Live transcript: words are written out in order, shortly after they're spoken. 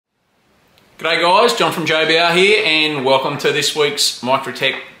G'day guys, John from JBR here and welcome to this week's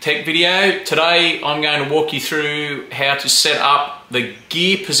MicroTech Tech video. Today I'm going to walk you through how to set up the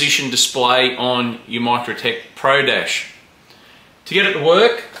gear position display on your MicroTech Pro Dash. To get it to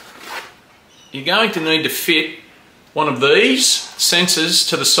work, you're going to need to fit one of these sensors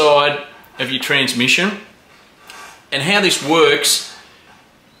to the side of your transmission. And how this works,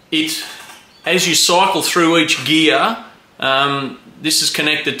 as you cycle through each gear, this is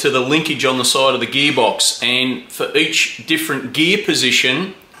connected to the linkage on the side of the gearbox, and for each different gear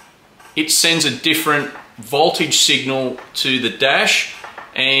position it sends a different voltage signal to the dash,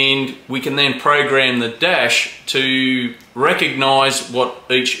 and we can then program the dash to recognize what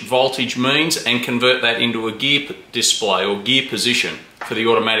each voltage means and convert that into a gear display or gear position for the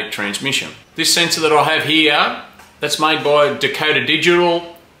automatic transmission. This sensor that I have here, that's made by Dakota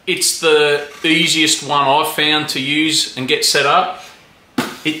Digital. It's the easiest one I've found to use and get set up.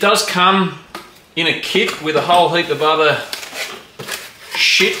 It does come in a kit with a whole heap of other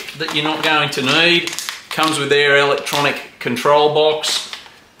shit that you're not going to need. Comes with their electronic control box,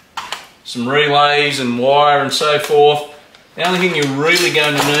 some relays and wire and so forth. The only thing you're really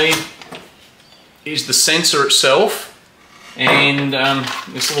going to need is the sensor itself and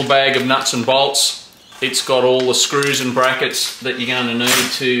this little bag of nuts and bolts. It's got all the screws and brackets that you're going to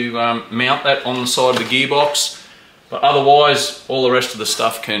need to mount that on the side of the gearbox. But otherwise, all the rest of the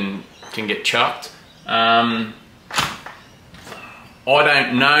stuff can get chucked. I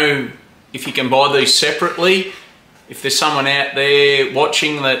don't know if you can buy these separately. If there's someone out there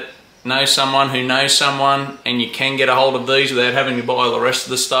watching that knows someone who knows someone and you can get a hold of these without having to buy all the rest of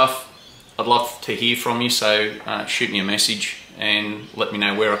the stuff, I'd love to hear from you, so shoot me a message and let me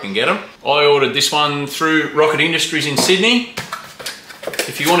know where I can get them. I ordered this one through Rocket Industries in Sydney.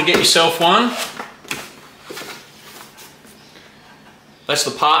 If you want to get yourself one, that's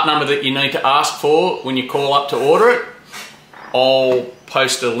the part number that you need to ask for when you call up to order it. I'll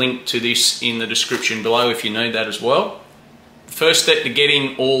post a link to this in the description below if you need that as well. The first step to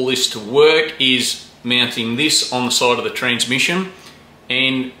getting all this to work is mounting this on the side of the transmission.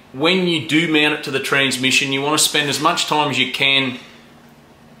 And when you do mount it to the transmission, you want to spend as much time as you can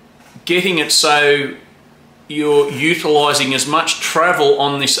getting it so you're utilising as much travel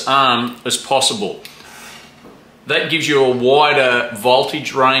on this arm as possible. That gives you a wider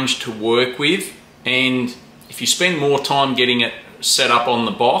voltage range to work with, and if you spend more time getting it set up on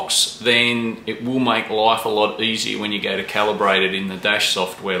the box, then it will make life a lot easier when you go to calibrate it in the dash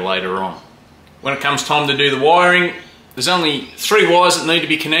software later on. When it comes time to do the wiring, there's only 3 wires that need to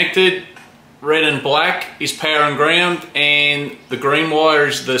be connected. Red and black is power and ground, and the green wire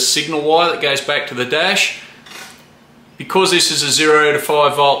is the signal wire that goes back to the dash. Because this is a 0 to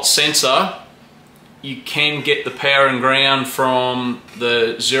 5 volt sensor, you can get the power and ground from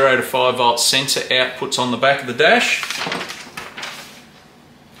the 0 to 5 volt sensor outputs on the back of the dash,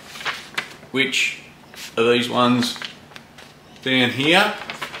 which are these ones down here.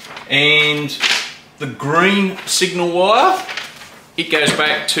 And the green signal wire, it goes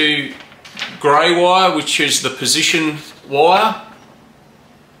back to grey wire, which is the position wire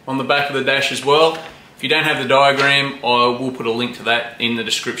on the back of the dash as well. If you don't have the diagram, I will put a link to that in the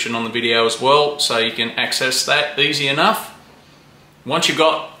description on the video as well, so you can access that easy enough. Once you've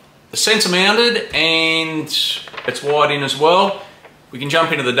got the sensor mounted and it's wired in as well, we can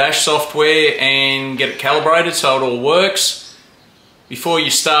jump into the dash software and get it calibrated so it all works. Before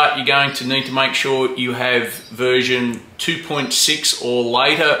you start, you're going to need to make sure you have version 2.6 or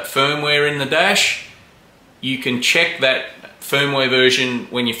later firmware in the dash. You can check that firmware version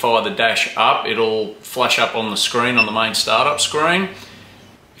when you fire the dash up. It'll flash up on the screen, on the main startup screen.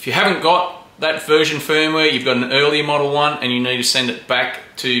 If you haven't got that version firmware, you've got an earlier model one and you need to send it back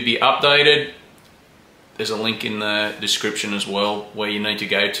to be updated, there's a link in the description as well where you need to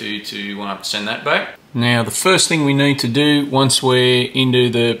go to send that back. Now the first thing we need to do once we're into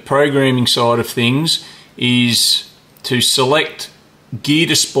the programming side of things is to select gear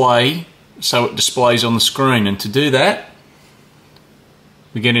display so it displays on the screen, and to do that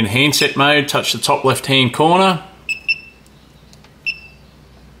we get in handset mode, touch the top left hand corner,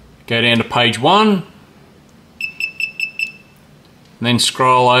 go down to page 1, then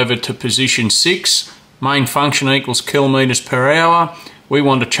scroll over to position 6, main function equals kilometers per hour. We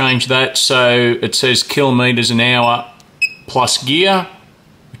want to change that so it says kilometers an hour plus gear,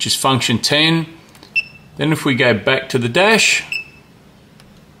 which is function 10. Then if we go back to the dash,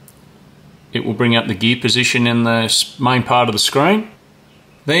 it will bring up the gear position in the main part of the screen.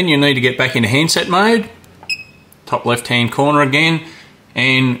 Then you need to get back into handset mode, top left hand corner again,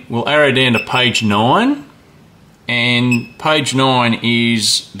 and we'll arrow down to page 9 and page 9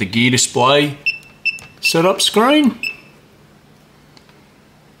 is the gear display setup screen.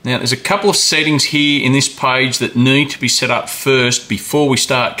 Now there's a couple of settings here in this page that need to be set up first before we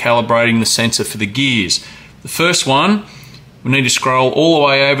start calibrating the sensor for the gears. The first one, we need to scroll all the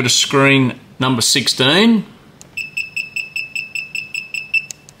way over to screen number 16.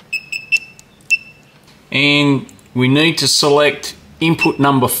 And we need to select input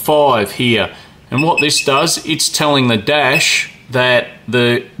number 5 here. And what this does, it's telling the dash that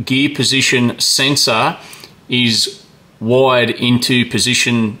the gear position sensor is wired into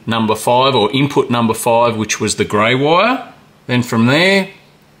position number 5 or input number 5, which was the grey wire. Then from there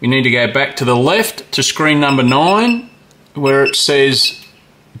we need to go back to the left to screen number 9 where it says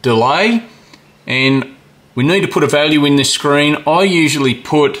delay, and we need to put a value in this screen. I usually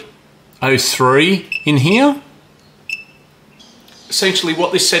put 03 in here. Essentially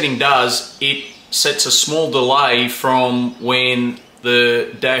what this setting does, it sets a small delay from when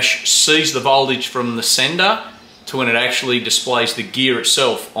the dash sees the voltage from the sender to when it actually displays the gear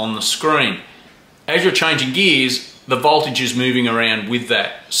itself on the screen. As you're changing gears, the voltage is moving around with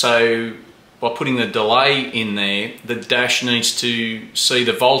that. So by putting the delay in there, the dash needs to see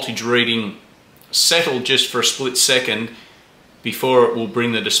the voltage reading settle just for a split second before it will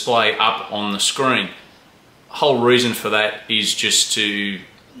bring the display up on the screen. The whole reason for that is just to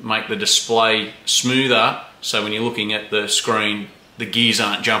make the display smoother, so when you're looking at the screen, the gears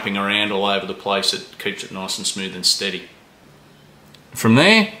aren't jumping around all over the place. It keeps it nice and smooth and steady. From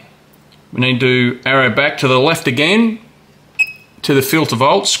there, we need to arrow back to the left again to the filter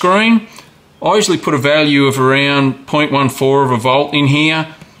volt screen. I usually put a value of around 0.14 of a volt in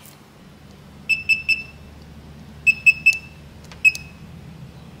here.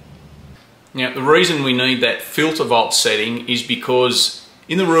 Now the reason we need that filter volt setting is because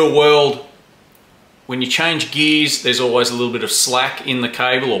in the real world, when you change gears, there's always a little bit of slack in the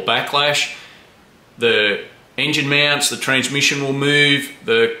cable or backlash. The engine mounts, the transmission will move,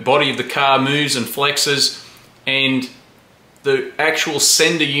 the body of the car moves and flexes, and the actual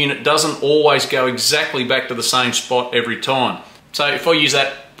sender unit doesn't always go exactly back to the same spot every time. So if I use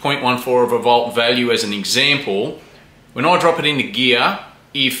that 0.14 of a volt value as an example, when I drop it into gear,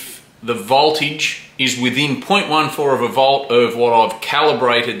 if the voltage is within 0.14 of a volt of what I've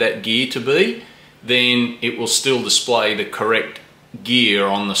calibrated that gear to be, then it will still display the correct gear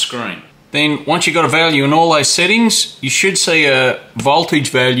on the screen. Then once you've got a value in all those settings, you should see a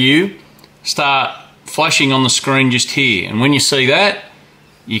voltage value start flashing on the screen just here. And when you see that,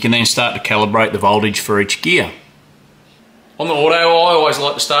 you can then start to calibrate the voltage for each gear. On the auto, I always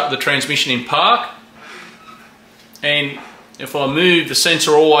like to start with the transmission in park. And if I move the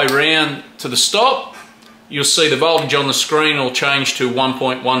sensor all the way around to the stop, you'll see the voltage on the screen will change to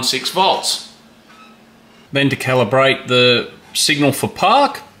 1.16 volts. Then to calibrate the signal for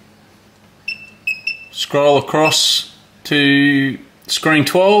park, scroll across to screen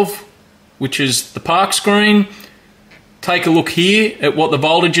 12, which is the park screen. Take a look here at what the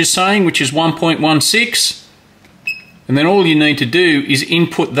voltage is saying, which is 1.16. And then all you need to do is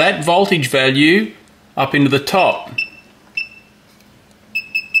input that voltage value up into the top.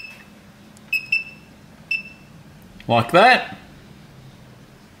 Like that.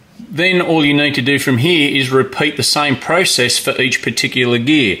 Then all you need to do from here is repeat the same process for each particular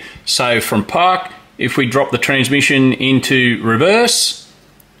gear. So from park, if we drop the transmission into reverse,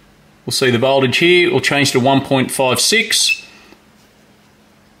 we'll see the voltage here will change to 1.56.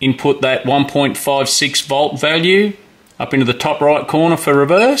 Input that 1.56 volt value up into the top right corner for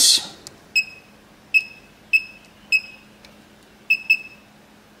reverse.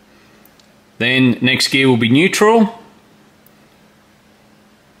 Then next gear will be neutral,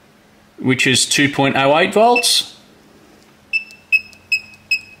 which is 2.08 volts.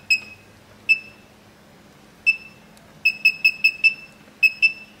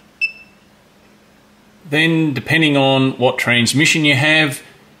 Then depending on what transmission you have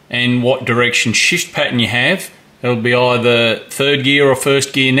and what direction shift pattern you have, it'll be either third gear or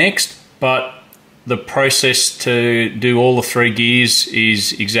first gear next, but the process to do all the three gears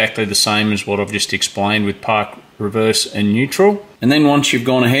is exactly the same as what I've just explained with park, reverse and neutral. And then once you've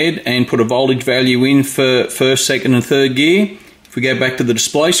gone ahead and put a voltage value in for first, second and third gear, if we go back to the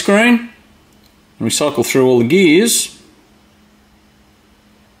display screen and we cycle through all the gears,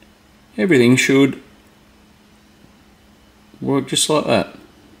 everything should work just like that.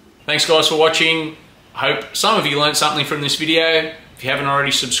 Thanks guys for watching. I hope some of you learned something from this video. If you haven't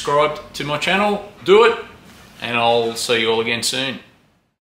already subscribed to my channel, do it, and I'll see you all again soon.